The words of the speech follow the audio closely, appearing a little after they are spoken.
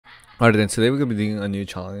Alright, then today we're gonna be doing a new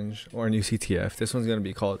challenge or a new CTF. This one's gonna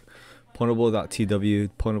be called Pwnable.tw.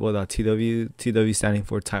 Pwnable.tw, TW standing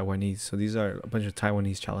for Taiwanese. So these are a bunch of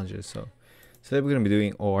Taiwanese challenges. So today we're gonna be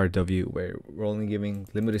doing ORW, where we're only giving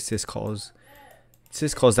limited syscalls.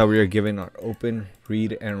 Syscalls that we are given are open,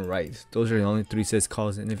 read, and write. Those are the only 3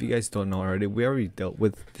 syscalls. And if you guys don't know already, we already dealt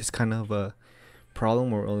with this kind of a problem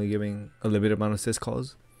where we're only giving a limited amount of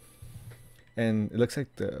syscalls. And it looks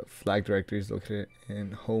like the flag directory is located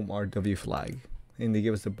in home RW flag, and they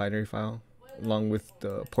give us the binary file along with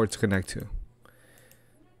the port to connect to.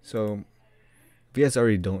 So if you guys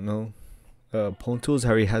already don't know, PwnTools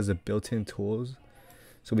already has the built-in tools,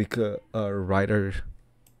 so we could write our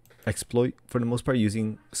exploit for the most part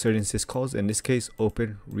using certain syscalls. In this case,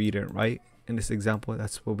 open, read, and write. In this example,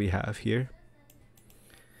 that's what we have here.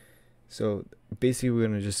 So basically we're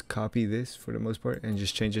gonna just copy this for the most part and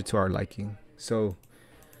just change it to our liking. So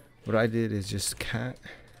what I did is just cat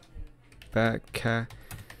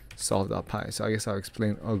solve.py. So I guess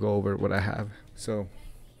I'll go over what I have. So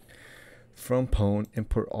from pwn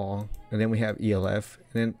import all, and then we have elf,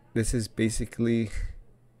 and then this is basically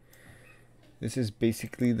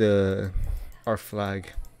our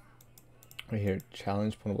flag right here,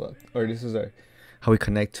 challenge pwnable, or this is how we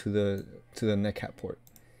connect to the netcat port.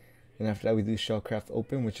 And after that, we do shellcraft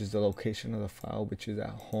open, which is the location of the file, which is at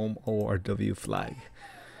home ORW flag.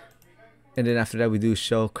 And then after that, we do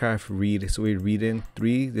shellcraft read. So we read in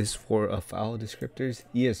 3. This is for file descriptors.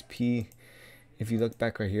 ESP, if you look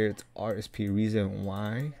back right here, it's RSP. Reason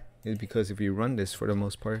why is because if you run this for the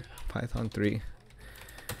most part, Python 3,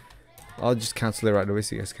 I'll just cancel it right away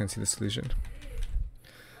so you guys can see the solution.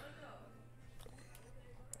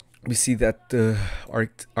 We see that the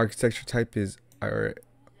architecture type is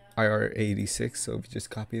IR86, so if you just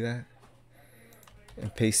copy that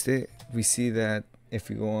and paste it, we see that if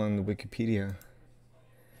we go on Wikipedia,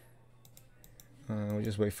 we'll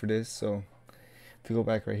just wait for this. So if we go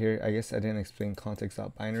back right here, I guess I didn't explain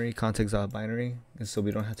context.binary, and so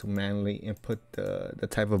we don't have to manually input the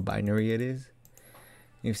type of binary it is.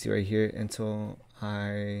 You see right here, until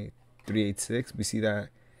I386, we see that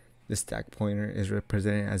the stack pointer is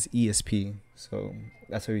represented as ESP, so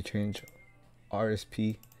that's why we change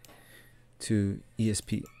RSP to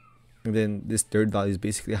ESP. And then this third value is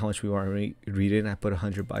basically how much we want to read in. I put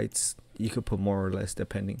 100 bytes. You could put more or less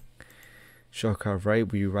depending. Shellcraft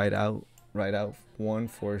write, we write out 1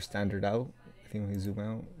 for standard out. I think we zoom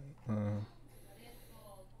out.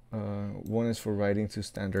 1 is for writing to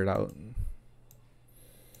standard out.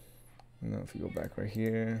 Now if you go back right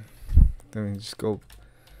here, then we just go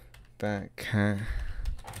back cat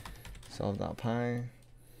solve.py.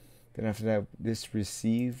 Then after that, this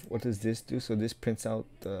receive, what does this do? So this prints out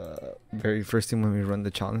the very first thing when we run the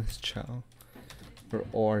challenge chow or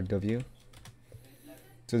ORW.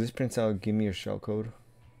 So this prints out give me your shellcode.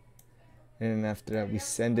 And then after that, we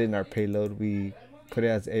send in our payload. We put it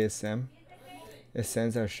as ASM. It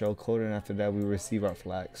sends our shellcode, and after that we receive our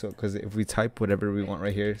flag. So because if we type whatever we want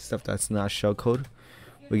right here, stuff that's not shellcode,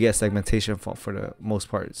 we get segmentation fault for the most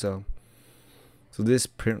part. So this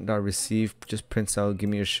print.receive just prints out give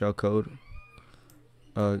me your shellcode.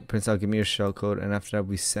 Give me your shellcode, and after that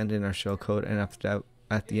we send in our shellcode, and after that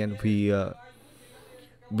at the end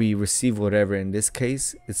we receive whatever. In this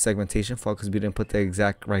case it's segmentation fault because we didn't put the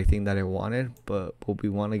exact right thing that I wanted, but what we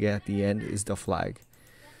want to get at the end is the flag.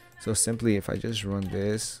 So simply, if I just run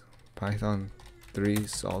this Python 3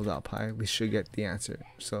 solve.py, we should get the answer.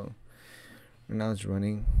 So right now it's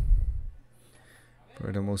running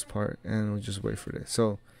for the most part, and we'll just wait for this.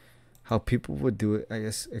 So how people would do it, I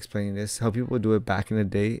guess explaining this, how people would do it back in the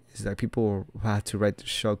day is that people had to write the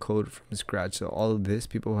shell code from scratch. So all of this,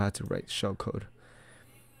 people had to write shell code.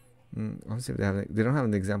 Obviously they don't have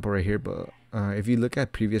an example right here, but if you look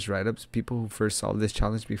at previous write-ups, people who first solved this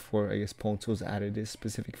challenge before, I guess PwnTools added this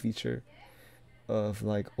specific feature of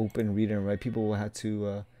like open, read, and write, people had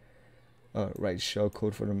to write shell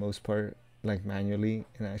code for the most part, like manually,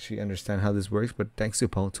 and actually understand how this works. But thanks to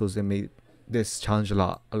PwnTools, they made this challenge a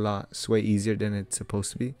lot way easier than it's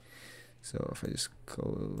supposed to be. So if I just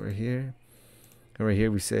go over here, and right here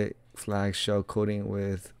we say flag shell coding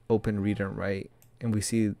with open, read, and write, and we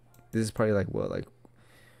see this is probably like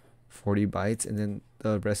 40 bytes, and then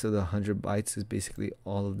the rest of the 100 bytes is basically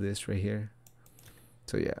all of this right here.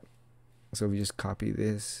 So yeah, so we just copy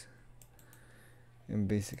this and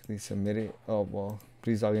basically submit it. Oh well,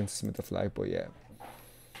 please log in to submit the flag. But yeah,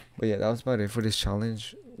 that was about it for this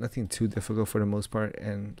challenge. Nothing too difficult for the most part,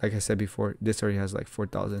 and like I said before, this already has like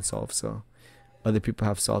 4,000 solved, so other people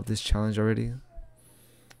have solved this challenge already.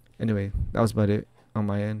 Anyway, that was about it on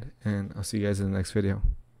my end, and I'll see you guys in the next video.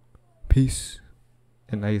 Peace.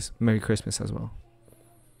 a nice Merry Christmas as well.